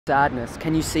Sadness.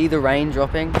 Can you see the rain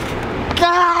dropping?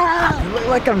 Ah! I look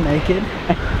like I'm naked.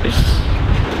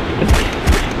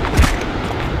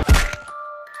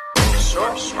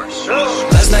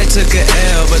 Last night took an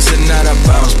L, but tonight I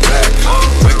bounce back.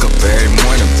 Wake up every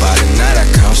morning, by the night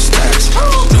I count stacks.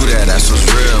 Knew that ass was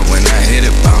real when I hit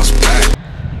it, bounce back.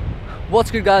 What's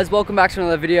good, guys? Welcome back to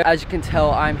another video. As you can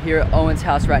tell, I'm here at Owen's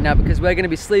house right now because we're going to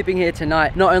be sleeping here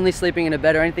tonight. Not only sleeping in a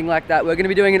bed or anything like that, we're going to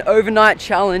be doing an overnight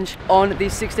challenge on the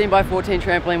 16x14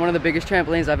 trampoline, one of the biggest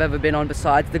trampolines I've ever been on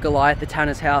besides the Goliath, the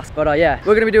Tanner's house. But yeah,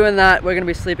 we're going to be doing that. We're going to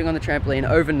be sleeping on the trampoline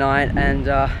overnight, and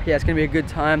yeah, it's going to be a good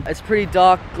time. It's a pretty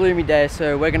dark, gloomy day,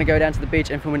 so we're going to go down to the beach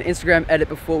and film an Instagram edit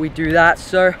before we do that.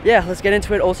 So yeah, let's get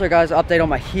into it. Also, guys, update on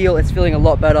my heel. It's feeling a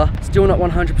lot better. Still not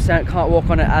 100%. Can't walk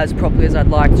on it as properly as I'd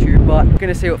like to, but I'm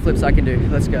gonna see what flips I can do.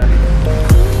 Let's go.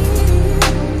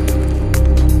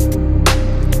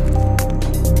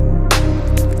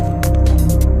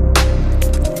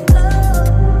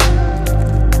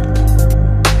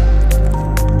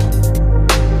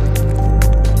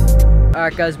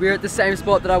 Alright guys, we're at the same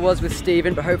spot that I was with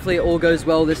Steven, but hopefully it all goes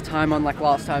well this time unlike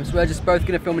last time. So we're just both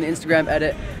gonna film an Instagram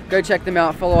edit. Go check them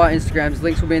out, follow our Instagrams.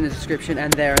 Links will be in the description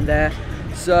and there.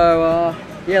 So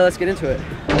yeah, let's get into it.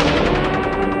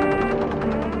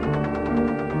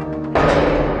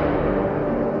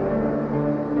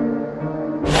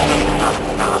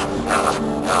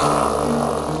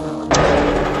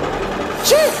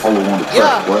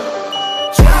 Yeah.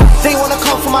 They wanna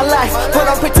come for my life, but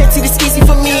I'm protected, it's easy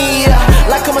for me.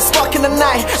 Like I'm a spark in the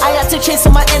night, I had to chase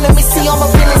on my enemies. See all my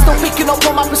villains, still picking up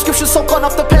on my prescription. So gone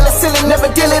off the penicillin,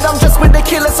 never deal it, I'm just with the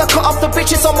killers. I cut off the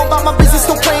bitches, I'm about my business.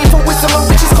 Still praying for wisdom and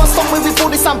riches. Can't stop me with all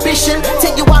this ambition.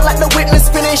 Take you out like the witness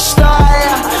finished.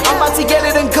 I'm about to get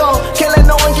it and go, can't let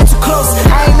no one get too close.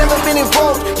 I ain't never been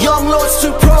involved, young lords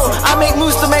too pro. I make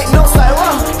moves to make notes like,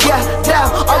 whoa, yeah,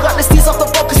 down. I got the steez off the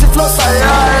boat cause it flows like,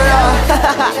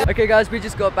 yeah. Okay guys, we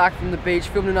just got back from the beach,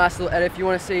 filmed a nice little edit. If you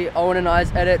want to see Owen and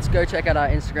I's edits, go check out our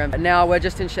Instagram. And now we're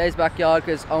just in Shay's backyard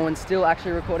because Owen's still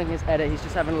actually recording his edit. He's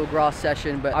just having a little grass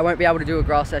session, but I won't be able to do a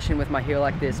grass session with my heel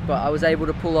like this, but I was able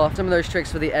to pull off some of those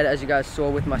tricks for the edit as you guys saw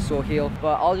with my sore heel.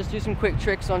 But I'll just do some quick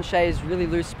tricks on Shay's really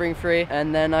loose spring free,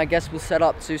 and then I guess we'll set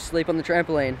up to sleep on the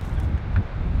trampoline.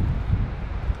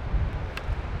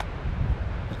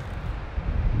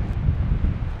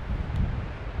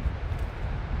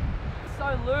 It's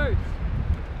so loose.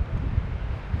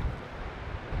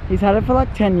 He's had it for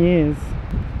like 10 years.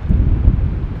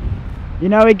 You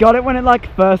know, he got it when it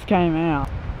like first came out.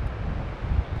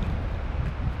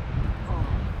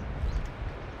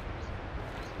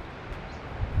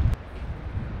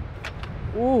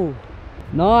 Ooh,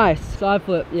 nice. Side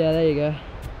flip, yeah, there you go.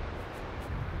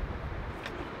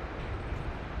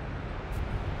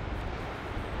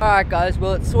 Alright guys,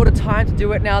 well it's sort of time to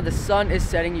do it now. The sun is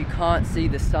setting. You can't see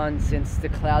the sun since the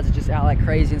clouds are just out like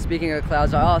crazy. And speaking of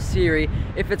clouds, I asked Siri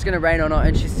if it's going to rain or not,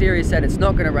 and Siri said it's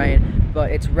not going to rain,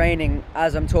 but it's raining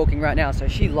as I'm talking right now, so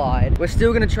she lied. We're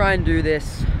still going to try and do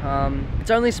this. It's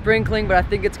only sprinkling, but I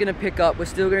think it's going to pick up. We're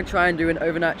still going to try and do an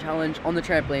overnight challenge on the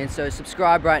trampoline, so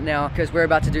subscribe right now because we're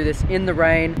about to do this in the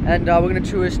rain, and we're going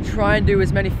to try and do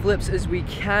as many flips as we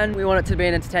can. We want it to be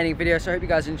an entertaining video, so I hope you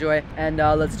guys enjoy, and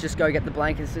let's just go get the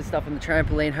blankets and stuff on the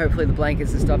trampoline. Hopefully the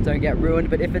blankets and stuff don't get ruined,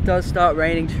 but if it does start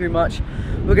raining too much,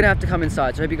 we're going to have to come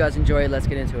inside, so I hope you guys enjoy. Let's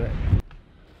get into it.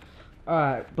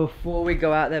 Alright, before we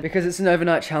go out there, because it's an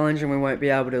overnight challenge and we won't be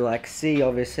able to like see,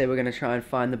 obviously we're going to try and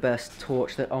find the best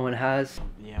torch that Owen has.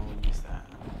 Yeah, we'll use that.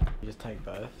 You just take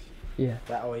both? Yeah. Is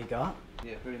that all you got?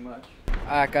 Yeah, pretty much.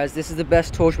 Alright guys, this is the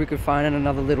best torch we could find, and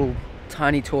another little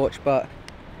tiny torch, but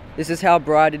this is how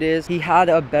bright it is. He had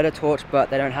a better torch, but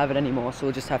they don't have it anymore, so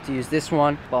we'll just have to use this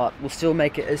one, but we'll still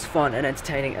make it as fun and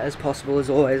entertaining as possible as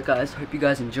always, guys. Hope you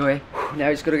guys enjoy. Now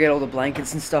we just got to get all the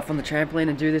blankets and stuff on the trampoline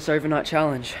and do this overnight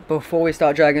challenge. Before we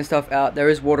start dragging stuff out, there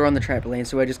is water on the trampoline,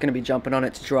 so we're just going to be jumping on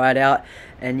it to dry it out,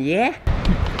 and yeah.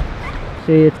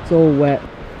 See, it's all wet.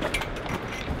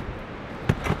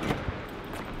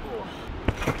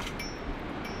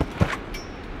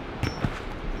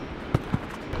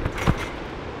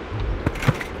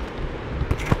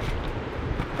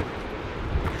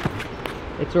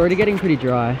 It's already getting pretty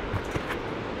dry.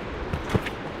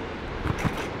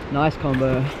 Nice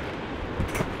combo.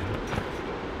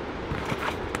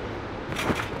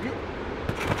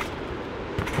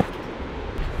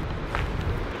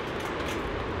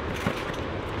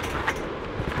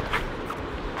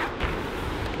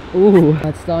 Ooh,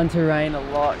 it's starting to rain a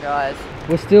lot, guys.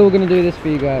 We're still gonna do this for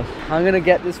you guys. I'm gonna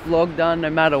get this vlog done no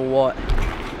matter what.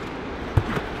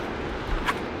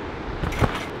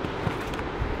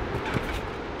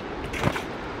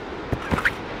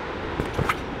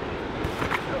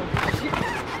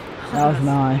 That was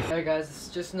nice. Hey guys, it's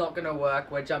just not gonna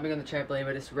work. We're jumping on the trampoline,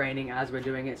 but it's raining as we're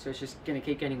doing it, so it's just gonna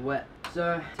keep getting wet.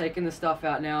 So, taking the stuff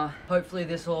out now. Hopefully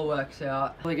this all works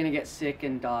out. We're gonna get sick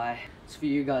and die. It's for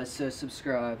you guys, so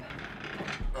subscribe.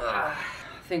 I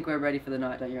think we're ready for the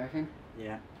night, don't you reckon?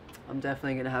 Yeah. I'm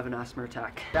definitely gonna have an asthma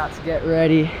attack. About to get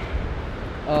ready.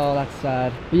 Oh, that's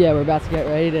sad. But yeah, we're about to get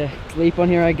ready to sleep on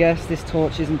here, I guess. This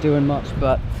torch isn't doing much,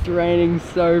 but it's raining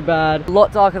so bad. A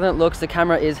lot darker than it looks. The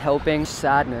camera is helping.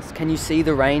 Sadness. Can you see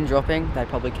the rain dropping? They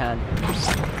probably can.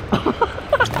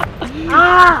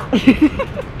 Ah!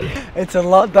 It's a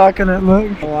lot darker than it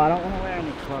looks. Oh, I don't want to wear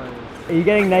any clothes. Are you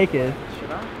getting naked?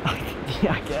 Should I?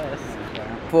 Yeah, I guess.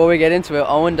 Before we get into it,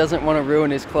 Owen doesn't want to ruin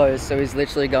his clothes, so he's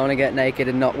literally going to get naked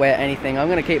and not wear anything. I'm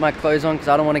going to keep my clothes on because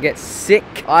I don't want to get sick.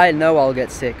 I know I'll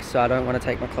get sick, so I don't want to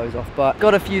take my clothes off. But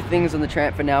got a few things on the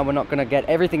tramp for now. We're not going to get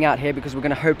everything out here because we're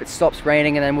going to hope it stops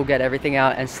raining and then we'll get everything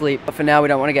out and sleep. But for now, we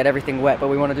don't want to get everything wet, but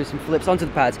we want to do some flips onto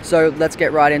the pads. So let's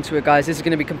get right into it, guys. This is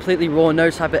going to be completely raw,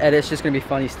 no type of edit. It's just going to be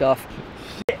funny stuff.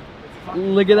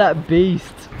 Look at that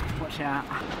beast. Watch out.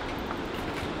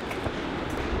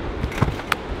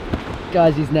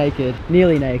 Guys, he's naked.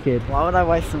 Nearly naked. Why would I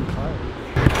waste some clothes?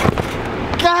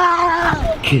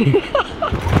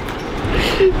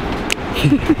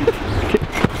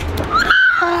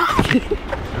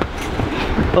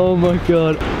 Oh my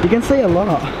god. You can see a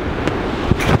lot.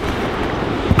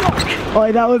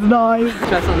 Oh, that was nice.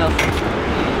 Try something else.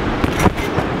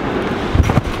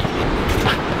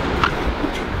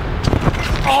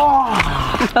 Oh,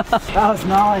 that was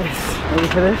nice. Ready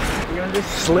for this? You're gonna just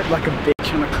slip like a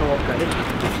bitch on a cork, ready?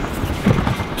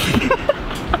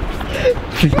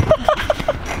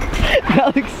 That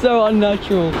looks so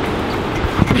unnatural.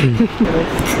 Ready?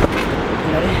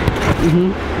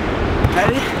 Mm-hmm.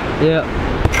 Ready? Yeah.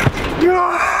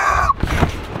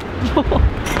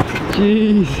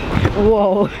 Jeez.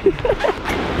 Whoa.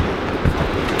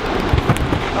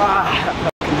 Ah, that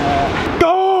fucking hurt.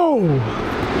 Go!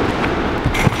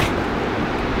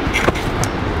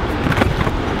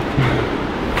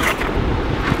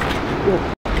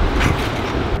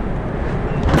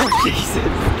 Oh,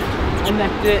 Jesus. I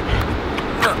necked it.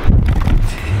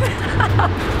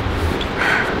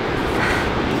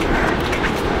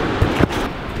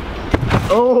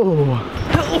 Oh!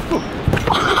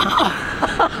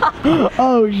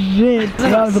 Oh shit!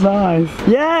 That was nice.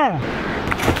 Yeah!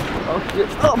 Oh, shit.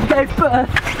 Oh, gave birth.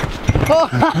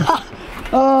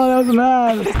 Oh, that was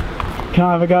nice. Can I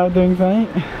have a go at doing something?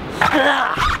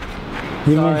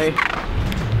 Sorry.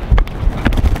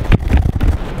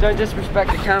 Don't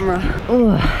disrespect the camera.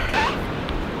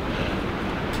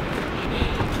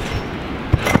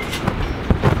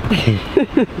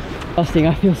 Disgusting,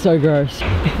 I feel so gross. Does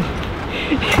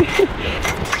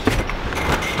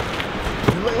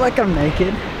it look like I'm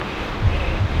naked?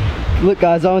 Look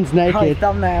guys, Owen's naked. Hey,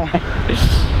 thumbnail.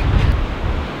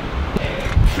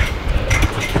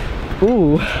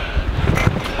 Ooh.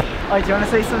 Oh, do you want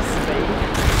to see some speed?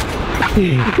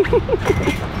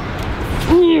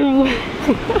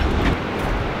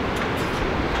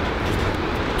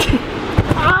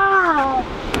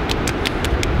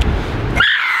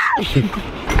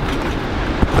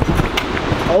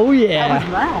 Oh yeah. That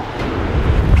was mad.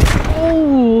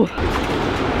 Oh.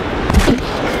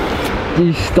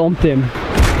 You stomped him.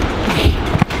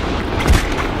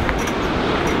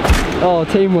 Oh,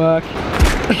 teamwork.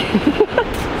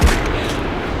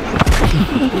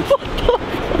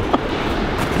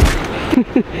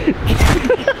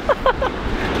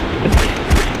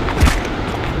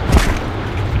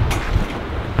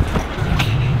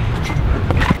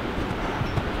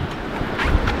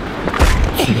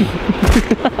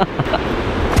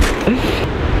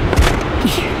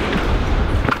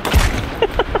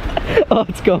 Oh,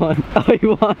 it's gone. Oh, he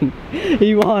won.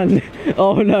 He won.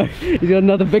 Oh no, he's got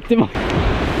another victim.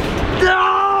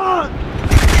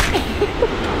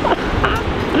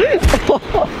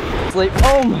 Sleep.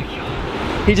 Oh my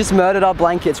god. He just murdered our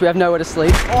blankets. We have nowhere to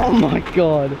sleep. Oh my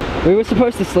god. We were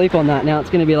supposed to sleep on that. Now it's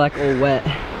gonna be like all wet.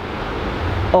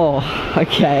 Oh,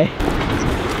 okay.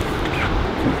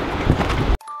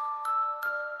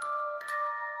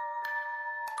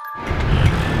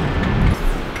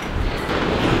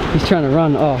 He's trying to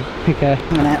run. Oh, okay.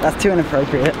 That's too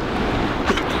inappropriate.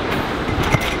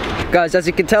 Guys, as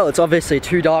you can tell, it's obviously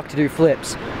too dark to do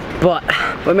flips, but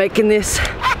we're making this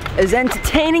as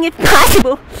entertaining as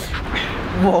possible.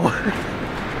 Whoa.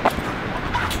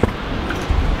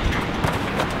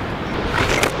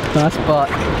 Nice butt.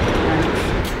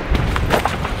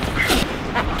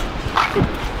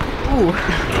 Ooh.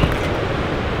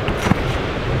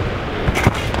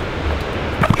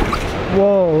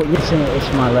 Whoa, you shouldn't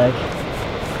itch my leg.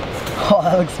 Oh,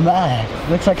 that looks mad.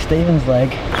 Looks like Steven's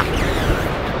leg.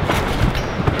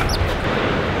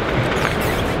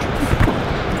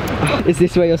 Is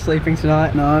this where you're sleeping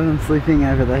tonight? No, I'm sleeping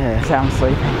over there. That's how I'm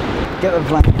sleeping. Get the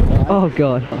blanket. Right? Oh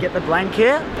god. Get the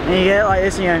blanket, and you get it like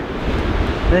this, and you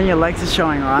go, then your legs are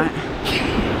showing, right?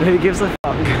 Who gives a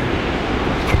fuck?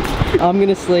 I'm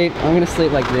gonna sleep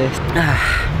like this.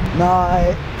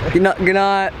 Night. Good night. Good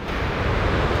night.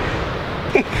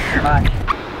 Right.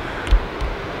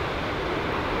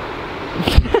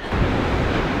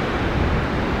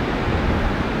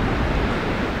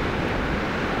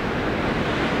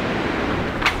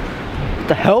 What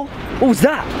the hell? What was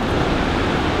that?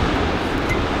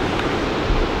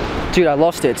 Dude, I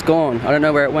lost it. It's gone. I don't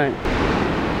know where it went.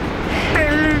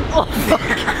 Oh, fuck.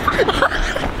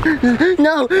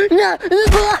 No, no.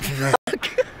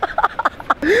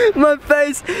 My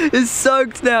face is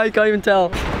soaked now. You can't even tell.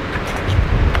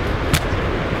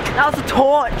 That was a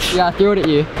torch. Yeah, I threw it at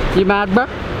you. You mad, bro?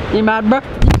 You mad, bro?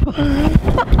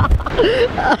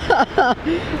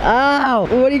 Ow!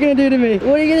 What are you gonna do to me?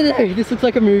 What are you gonna do? This looks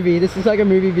like a movie. This looks like a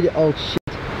movie video. Oh shit.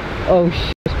 Oh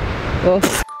shit. Oh.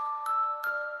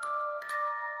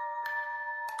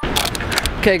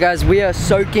 Okay guys, we are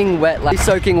soaking wet,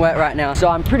 right now. So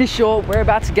I'm pretty sure we're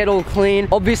about to get all clean.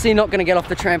 Obviously not gonna get off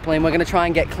the trampoline. We're gonna try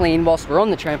and get clean whilst we're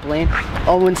on the trampoline.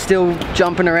 Owen's still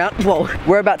jumping around. Whoa.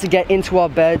 We're about to get into our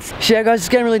beds. So yeah guys, it's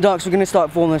getting really dark, so we're gonna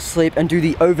start falling asleep and do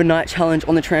the overnight challenge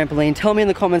on the trampoline. Tell me in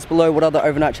the comments below what other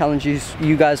overnight challenges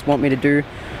you guys want me to do.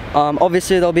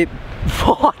 Obviously there'll be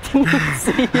what? I didn't even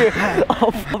see you.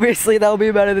 Obviously that'll be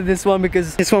better than this one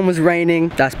because this one was raining.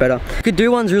 That's better. We could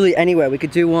do ones really anywhere. We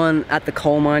could do one at the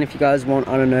coal mine if you guys want.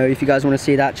 I don't know. If you guys want to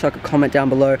see that, chuck a comment down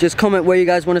below. Just comment where you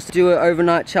guys want us to do an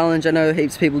overnight challenge. I know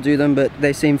heaps of people do them, but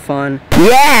they seem fun.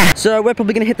 Yeah! So we're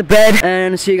probably gonna hit the bed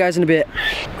and see you guys in a bit.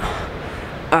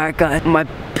 Alright guys, my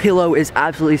pillow is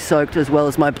absolutely soaked as well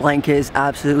as my blanket is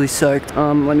absolutely soaked.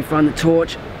 Let me find the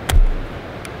torch.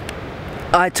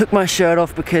 I took my shirt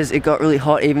off because it got really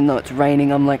hot. Even though it's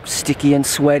raining, I'm like sticky and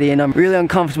sweaty and I'm really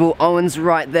uncomfortable. Owen's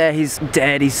right there, he's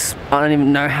dead. I don't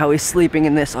even know how he's sleeping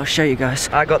in this. I'll show you guys.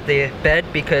 I got the bed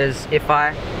because if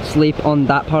I sleep on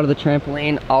that part of the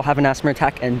trampoline, I'll have an asthma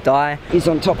attack and die. He's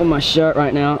on top of my shirt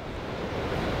right now.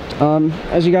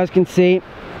 As you guys can see,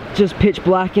 just pitch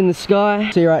black in the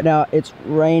sky. See right now, it's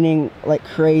raining like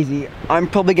crazy. I'm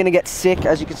probably gonna get sick.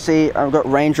 As you can see, I've got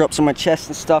raindrops on my chest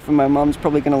and stuff, and my mum's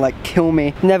probably gonna like kill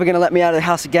me. Never gonna let me out of the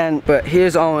house again. But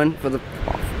here's Owen for the,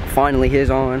 finally, here's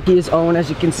Owen. Here's Owen, as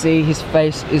you can see, his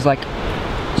face is like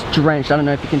drenched. I don't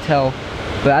know if you can tell,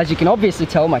 but as you can obviously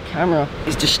tell, my camera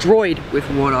is destroyed with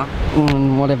water.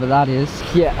 Whatever that is.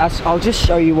 Yeah, I'll just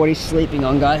show you what he's sleeping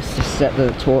on, guys. Just set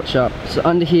the torch up. So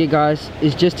under here, guys,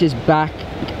 is just his back.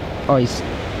 Oh, he's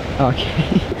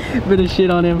okay. Bit of shit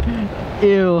on him.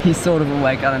 Ew. He's sort of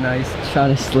awake. I don't know. He's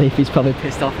trying to sleep. He's probably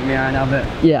pissed off at me right now. But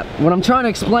yeah, what I'm trying to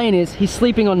explain is he's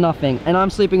sleeping on nothing, and I'm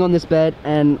sleeping on this bed,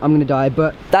 and I'm gonna die.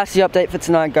 But that's the update for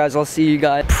tonight, guys. I'll see you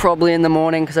guys probably in the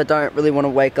morning because I don't really want to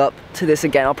wake up to this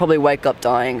again. I'll probably wake up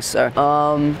dying. So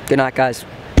good night, guys.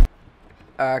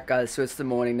 Alright guys, so it's the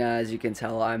morning now. As you can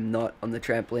tell, I'm not on the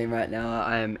trampoline right now.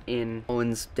 I am in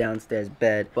Owen's downstairs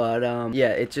bed. But yeah,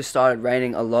 it just started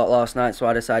raining a lot last night, so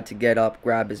I decided to get up,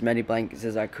 grab as many blankets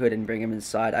as I could and bring him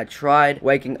inside. I tried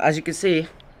waking, as you can see,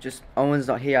 just Owen's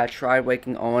not here. I tried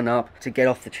waking Owen up to get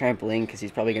off the trampoline because he's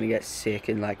probably gonna get sick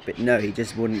and like, but no, he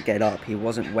just wouldn't get up. He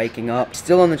wasn't waking up.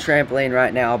 Still on the trampoline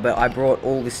right now, but I brought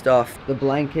all the stuff. The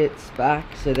blankets back,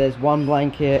 so there's one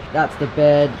blanket, that's the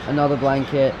bed, another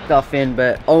blanket, stuff in,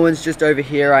 but Owen's just over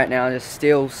here right now, just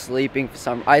still sleeping for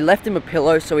some. I left him a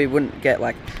pillow so he wouldn't get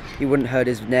like, he wouldn't hurt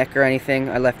his neck or anything.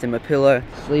 I left him a pillow.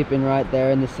 Sleeping right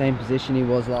there in the same position he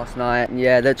was last night. And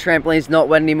yeah, the trampoline's not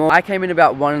wet anymore. I came in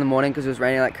about 1 in the morning because it was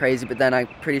raining like crazy, but then I'm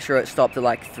pretty sure it stopped at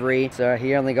like 3. So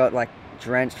he only got like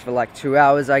drenched for like 2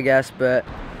 hours, I guess, but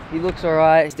he looks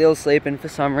alright. Still sleeping for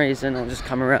some reason. I'll just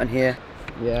come around here.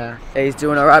 Yeah, he's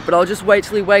doing alright, but I'll just wait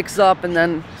till he wakes up and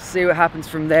then see what happens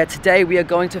from there. Today we are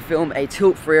going to film a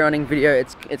tilt freerunning video.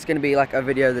 It's going to be like a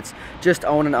video that's just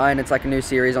Owen and I, and it's like a new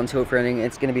series on tilt freerunning.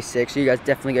 It's going to be sick, so you guys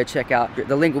definitely go check out.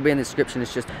 The link will be in the description.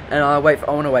 It's just, and I'll wait for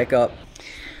Owen to wake up.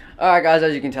 Alright guys,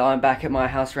 as you can tell, I'm back at my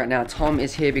house right now. Tom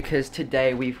is here because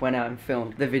today we've went out and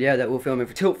filmed the video that we're filming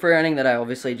for tilt freerunning that I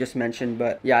obviously just mentioned.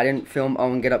 But yeah, I didn't film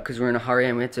Owen get up because we were in a hurry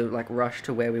and we had to like rush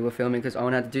to where we were filming because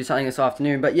Owen had to do something this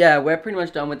afternoon. But yeah, we're pretty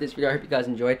much done with this video. I hope you guys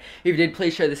enjoyed. If you did,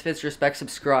 please show this fits respect,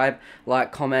 subscribe,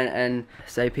 like, comment, and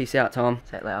say peace out, Tom.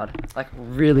 Say it loud. Like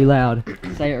really loud.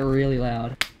 Say it really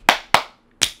loud.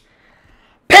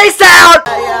 Peace out!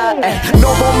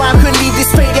 No more man could leave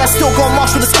this fate. I still got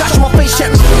march with a scratch on my face.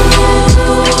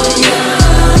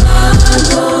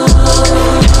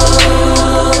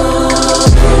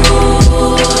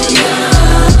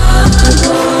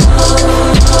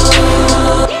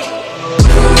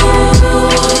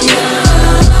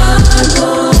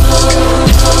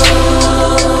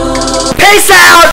 Peace out!